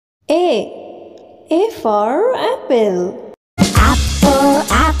A for apple. Apple,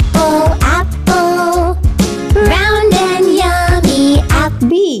 apple, apple, round and yummy apple.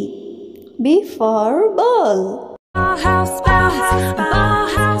 B for ball. Bauhaus, Bauhaus,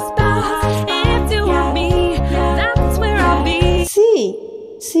 Bauhaus, Bauhaus. If you want me, that's where I'll be. C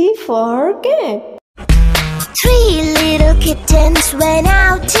for cat. 3 little kittens went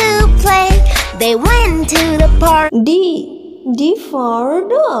out to play. They went to the park. D for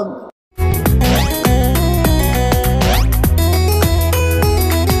dog.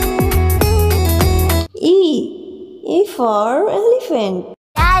 E for elephant.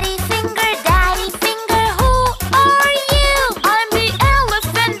 Daddy finger, who are you? I'm the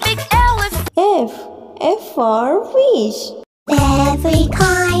elephant, big elephant. F for fish. Every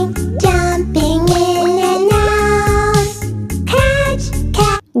kind jumping in and out. Catch.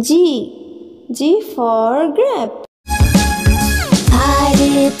 G for grab.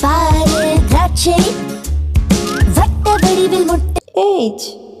 Pirate, touching.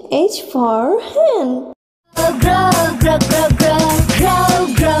 H for hen. Grow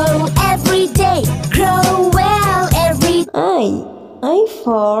every day. Grow well every day. I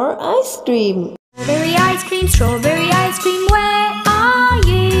for ice cream. Strawberry ice cream, where are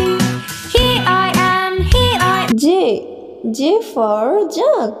you? Here I am, J for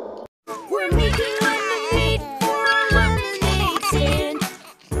jug. We're making lemonade for our lemonade stand.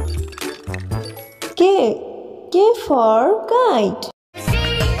 K for kite.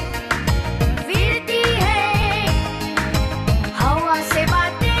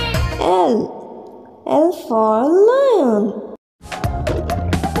 L for lion.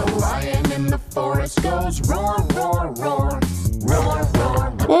 The lion in the forest goes roar, roar, roar, roar, roar.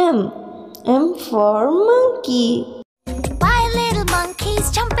 M for monkey. 5 little monkeys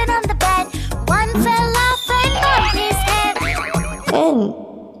jumping on the bed. One fell off and bumped his head.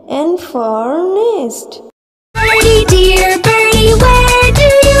 N for nest. Birdie dear birdie, where do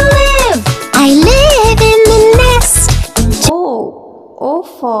you live? I live in the nest. O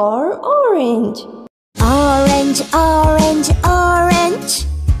for orange. Orange,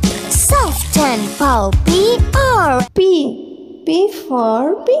 soft and pulpy. P for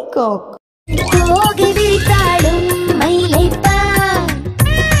peacock. போகி விரித்தாடும் மயிலைப்பா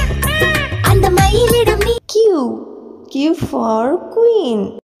அந்த மயிலிடம் நீ. Q for queen.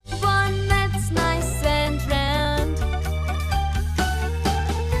 One that's nice and round.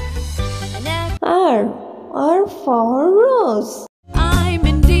 R for rose. I'm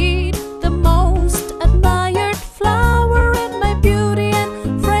indeed the most admired flower in my beauty and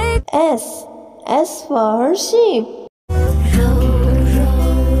fragrance. S for sheep. Row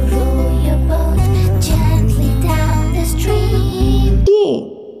your boat gently down the stream.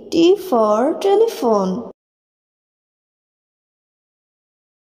 T for telephone.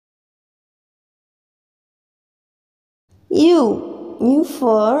 U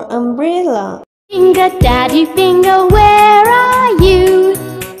for umbrella. Finger, daddy finger, where are you?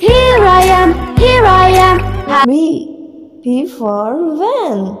 Here I am. V for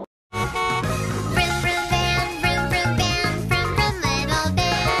van. Vroom, vroom, van, vroom, vroom, van, vroom, vroom, little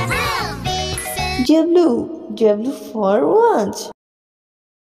van. Vroom, vixen. W for watch.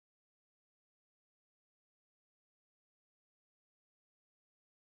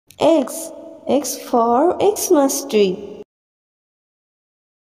 X for Xmas tree.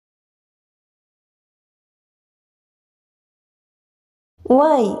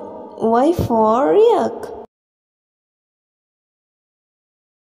 Y for yak.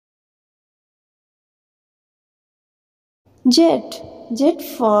 Z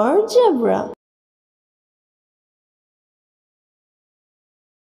for zebra.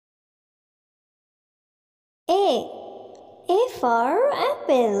 A for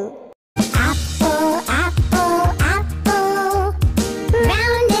apple. Apple,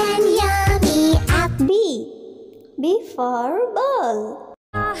 round and yummy apple. B for ball.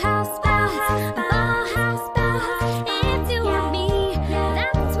 Bauhaus, Bauhaus, Bauhaus, Bauhaus. If you want me,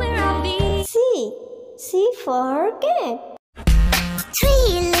 that's where I'll be. C for cat. 3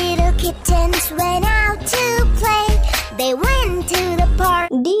 little kittens went out to play. They went to the park.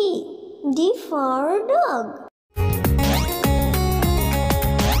 D for dog.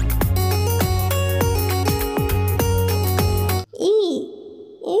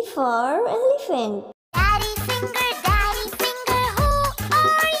 E for elephant. Daddy finger, who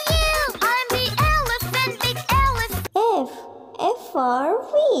are you? I'm the elephant, big elephant. F for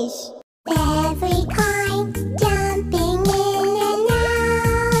fish. Every kind jumping in and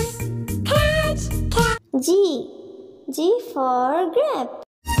out. Catch. G for grab.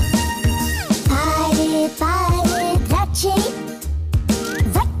 Pirate, touching.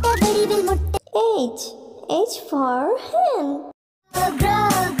 H. H for hen. Grow, grow,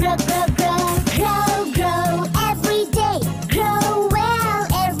 grow, grow, grow, grow every day. Grow well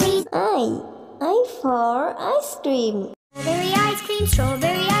every day. I for ice cream. Strawberry ice cream,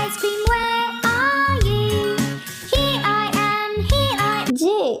 strawberry ice cream, where are you? Here I am, here I am. J.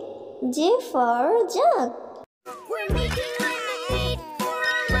 J for jug. We're making lemonade for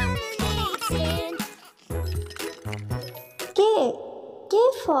our lemonade stand. K. K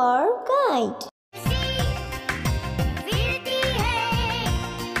for kite.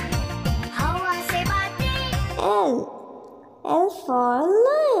 L. L for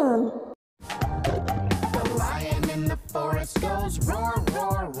lion. The lion in the forest goes roar,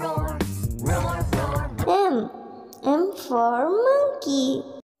 roar, roar, roar, roar. M. M for monkey.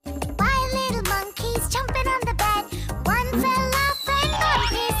 Five little monkeys jumping on the bed. One fell off and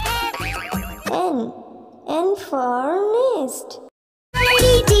bumped his head. N. N for nest.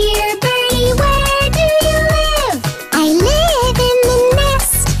 Birdie, dear birdie, where do you live? I live in the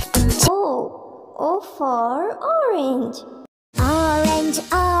nest. O. O for orange. Orange,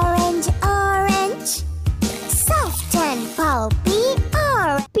 orange, orange. Soft and pulpy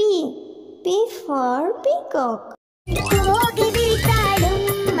orange. P. P for peacock.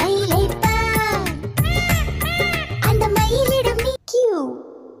 Q.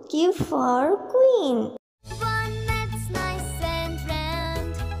 Q for queen. One that's nice and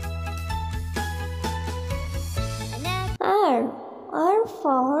round. R. R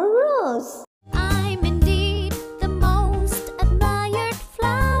for rose. I'm indeed the most admired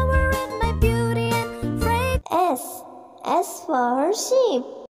flower in my beauty and fragrance. S. S for sheep.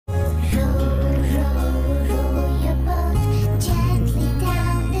 Row, row, row your boat gently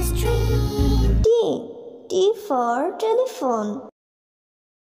down the stream. T. T for telephone.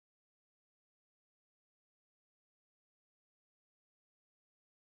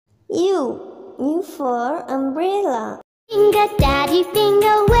 U. U for umbrella. Finger, daddy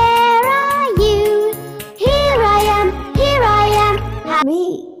finger, where are you? Here I am, here I am. V.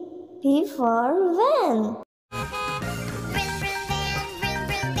 V for van.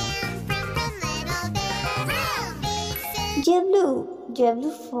 W.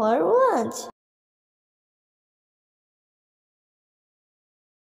 W for watch.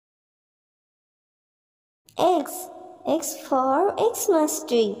 X. X for Xmas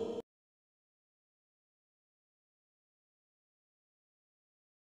tree.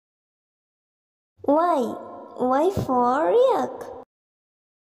 Y. Y for yak.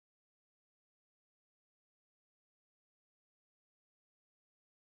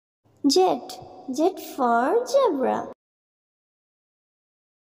 Z. Z for zebra.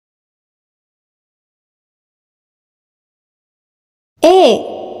 A.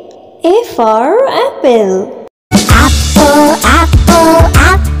 A for apple. Apple, apple,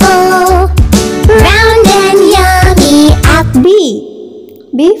 apple. Round and yummy apple. B.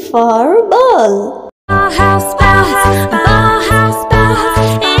 B for ball. Bauhaus, Bauhaus,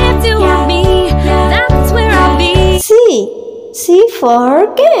 if you want me, that's where I'll be. C. C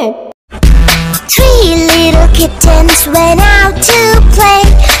for cat. Three little kittens went out to play.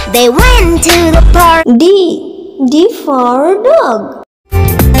 They went to the park. D. D for dog.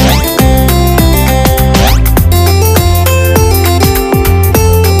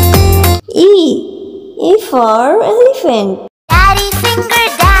 E. E for elephant. Daddy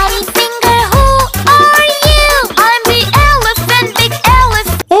finger, who are you? I'm the elephant, big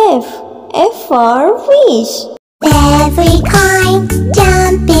elephant. F. F for fish. Every kind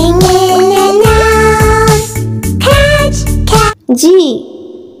jumping in and out. Catch, catch. G.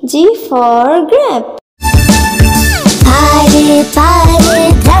 G for grab. Pirate,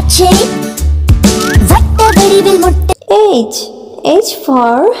 pirate, द्राक्षे. वट्टबड़ी bill मुट्टे. H. H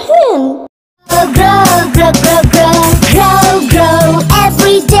for hen. Grow, grow, grow, grow, grow, grow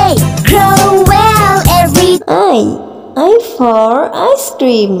every day. Grow well every day. I for ice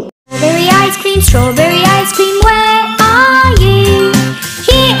cream. Strawberry ice cream, where are you?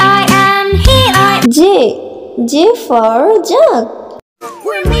 Here I am, here I am. J. J for jug.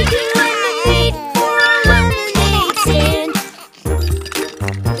 We're making lemonade for our lemonade stand.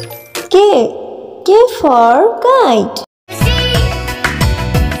 K. K for kite.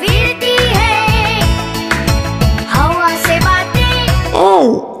 L.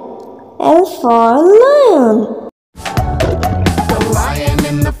 L for lion. The lion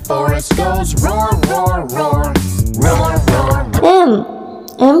in the forest goes roar, roar, roar, roar, roar. M.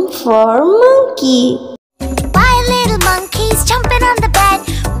 M for monkey. Five little monkeys jumping on the bed.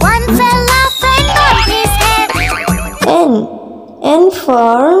 One fell off and bumped his head. N. N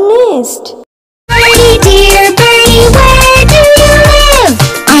for nest. Birdie, dear birdie, where do you live?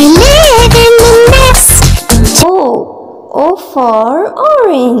 I live O for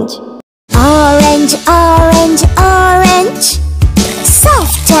orange. Orange, orange, orange.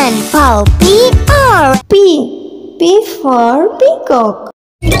 Soft and pulpy orange. P for peacock.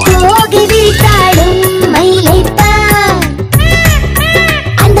 Toge viritadum maileipan.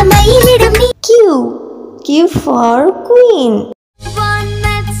 And the mailidum ni. Q for queen. One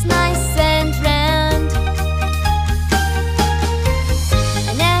that's nice and round.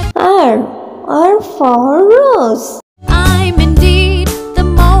 R for rose. I'm indeed the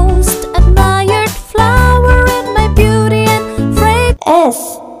most admired flower in my beauty and fragrance.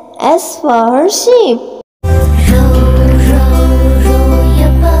 S for sheep. Row, row, row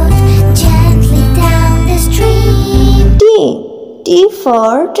your boat gently down the stream. T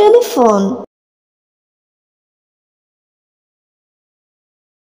for telephone.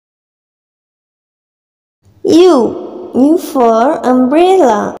 U for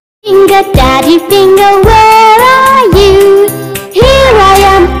umbrella. Finger, daddy, finger, where are you? Here I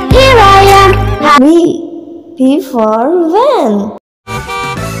am, here I am. V for van.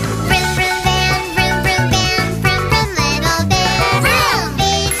 Vroom, vroom, van, vroom, vroom, van, vroom, vroom, little bear. Vroom,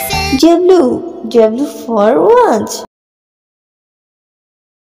 vixen. W for watch.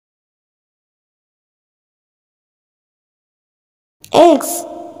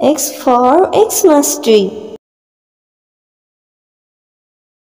 X for Xmas tree.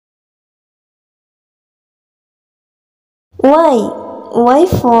 Y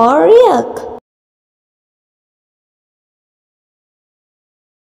for yak.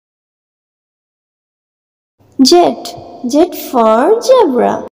 Z for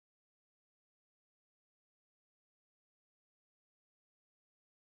zebra.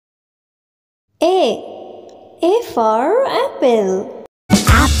 A for apple.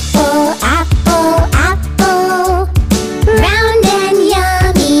 Apple, apple, apple. Round and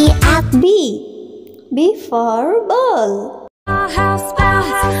yummy apple. B for ball. Bauhaus,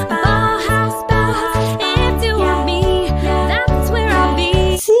 Bauhaus, Bauhaus, Bauhaus. If you want me, that's where I'll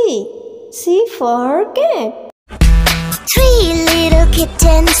be. C for cat. 3 little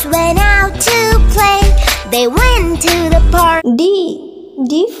kittens went out to play. They went to the park.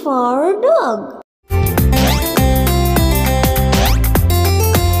 D for dog.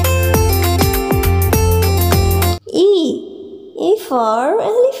 E for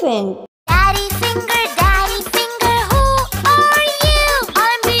elephant. Daddy finger, who are you?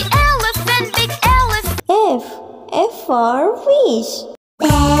 I'm the elephant, big elephant. F for fish.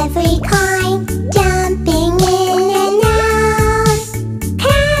 Every kind jumping in and out.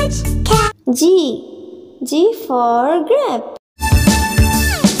 Catch. G for grape.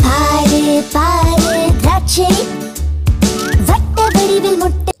 Pare, द्राक्षे. वट्टबडिविल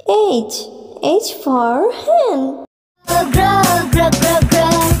मुट्टे. H for hen. Grow, grow, grow,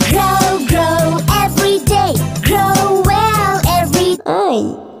 grow, grow, grow every day. Grow well every day.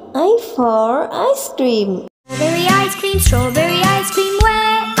 I for ice cream. Strawberry ice cream,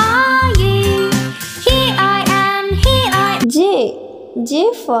 where are you? Here I am, here I am. J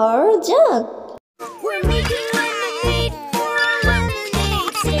for jug. We're making lemonade for a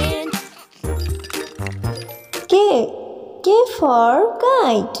lemonade stand. K for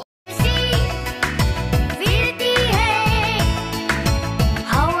kite.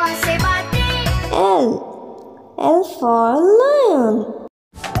 L for lion.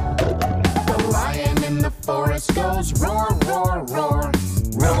 The lion in the forest goes roar, roar, roar,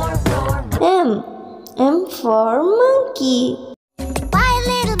 roar, roar. M for monkey. 5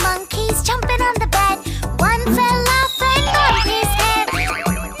 little monkeys jumping on the bed. One fell off and got his head.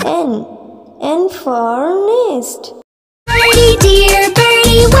 N for nest. Birdie, dear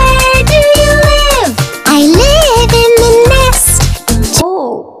birdie, where do you live? I live in the nest.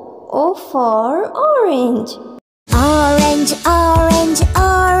 O for orange. Orange, orange,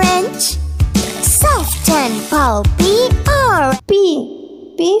 orange. Soft and pulpy orange. P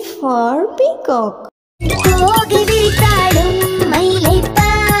for peacock. Toge viritadum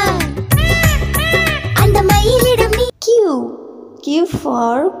maileipan. And the mailidum ni. Q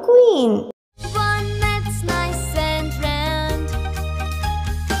for queen. One that's nice and round.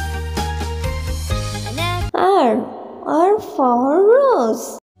 R for rose.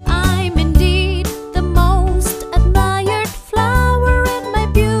 I'm indeed the most admired flower in my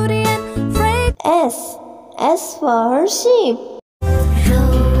beauty and fragrance. S for sheep.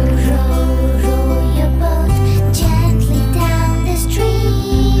 Row, row, row your boat gently down the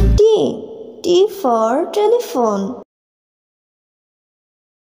stream. T for telephone.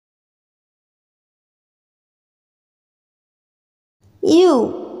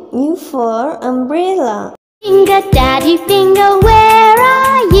 U for umbrella. Finger, daddy, finger, where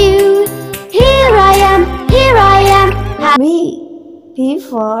are you? Here I am, here I am. B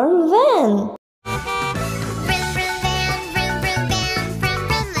for van. Vroom, vroom, van, vroom, vroom, van, vroom,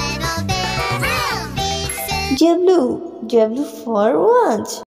 vroom, little bear. Vroom, vixen. W for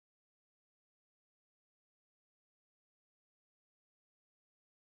watch.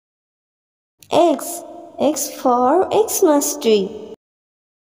 X for Xmas tree.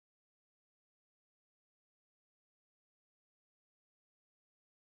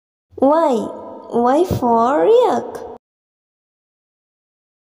 Y for yak.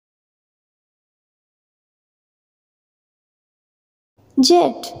 Z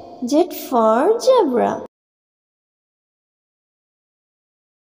for zebra.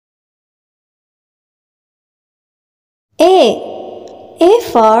 A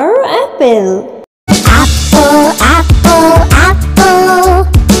for apple. Apple, apple, apple.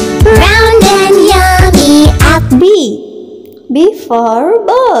 Round and yummy apple. B for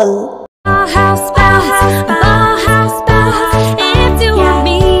ball. Bauhaus, Bauhaus, Bauhaus, Bauhaus. If you want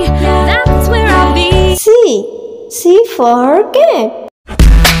me, that's where I'll be. C for cat.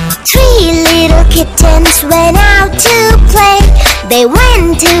 3 little kittens went out to play. They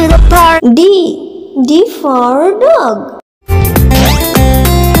went to the park. D for dog.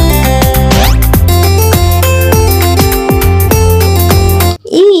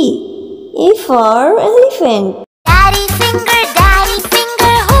 E for elephant. Daddy finger,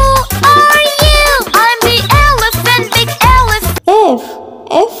 who are you? I'm the elephant, big elephant.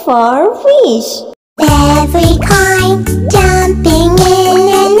 F for fish. Every kind jumping